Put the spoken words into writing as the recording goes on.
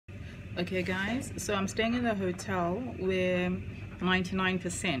Okay guys, so I'm staying in a hotel where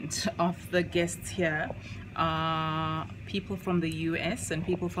 99% of the guests here are people from the US and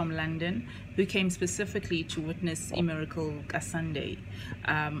people from London who came specifically to witness a miracle Sunday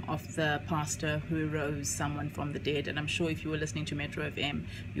of the pastor who rose someone from the dead. And I'm sure if you were listening to Metro FM,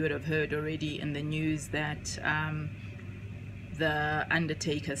 you would have heard already in the news that the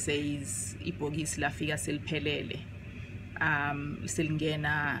undertaker says ibhokisi lafika seliphelele,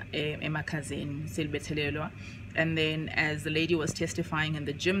 silingena emakhazeni silibethelelwa. And then as the lady was testifying in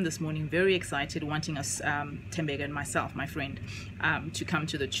the gym this morning, very excited, wanting us, Tembega and myself, my friend, to come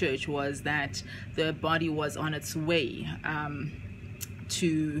to the church, was that the body was on its way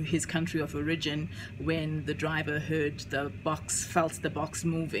to his country of origin when the driver heard the box, felt the box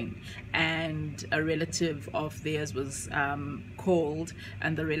moving, and a relative of theirs was called,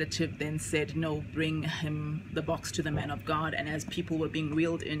 and the relative then said, no, bring him the box to the man of God. And as people were being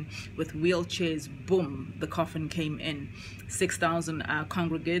wheeled in with wheelchairs, boom, the coffin came in. 6,000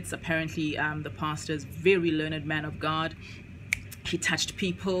 congregates. Apparently the pastor's very learned man of God. He touched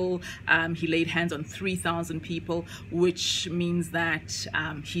people, he laid hands on 3,000 people, which means that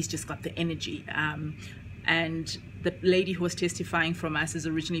he's just got the energy. And the lady who was testifying from us is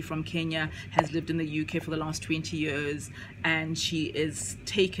originally from Kenya, has lived in the UK for the last 20 years, and she is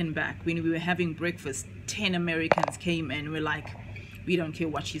taken back. When we were having breakfast, 10 Americans came in. We're like, we don't care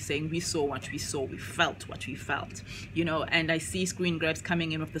what she's saying, we saw what we saw, we felt what we felt, you know. And I see screen grabs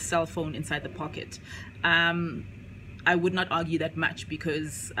coming in with the cell phone inside the pocket. I would not argue that much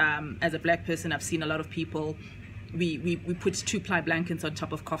because as a black person, I've seen a lot of people, we put 2-ply blankets on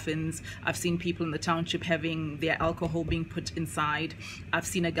top of coffins. I've seen people in the township having their alcohol being put inside. I've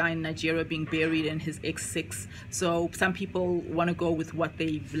seen a guy in Nigeria being buried in his X6. So some people want to go with what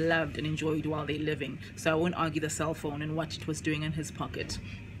they've loved and enjoyed while they're living. So I won't argue the cell phone and what it was doing in his pocket.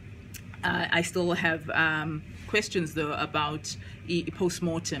 I still have questions though about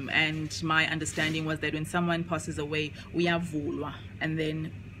post-mortem, and my understanding was that when someone passes away, uyavulwa and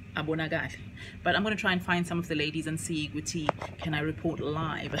then abonakala. But I'm going to try and find some of the ladies and see, Guti, can I report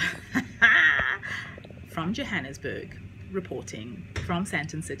live from Johannesburg, reporting from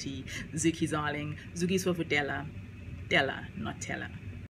Sandton City, Zookey Zarling, Zookey Zarling, Della, not Teller.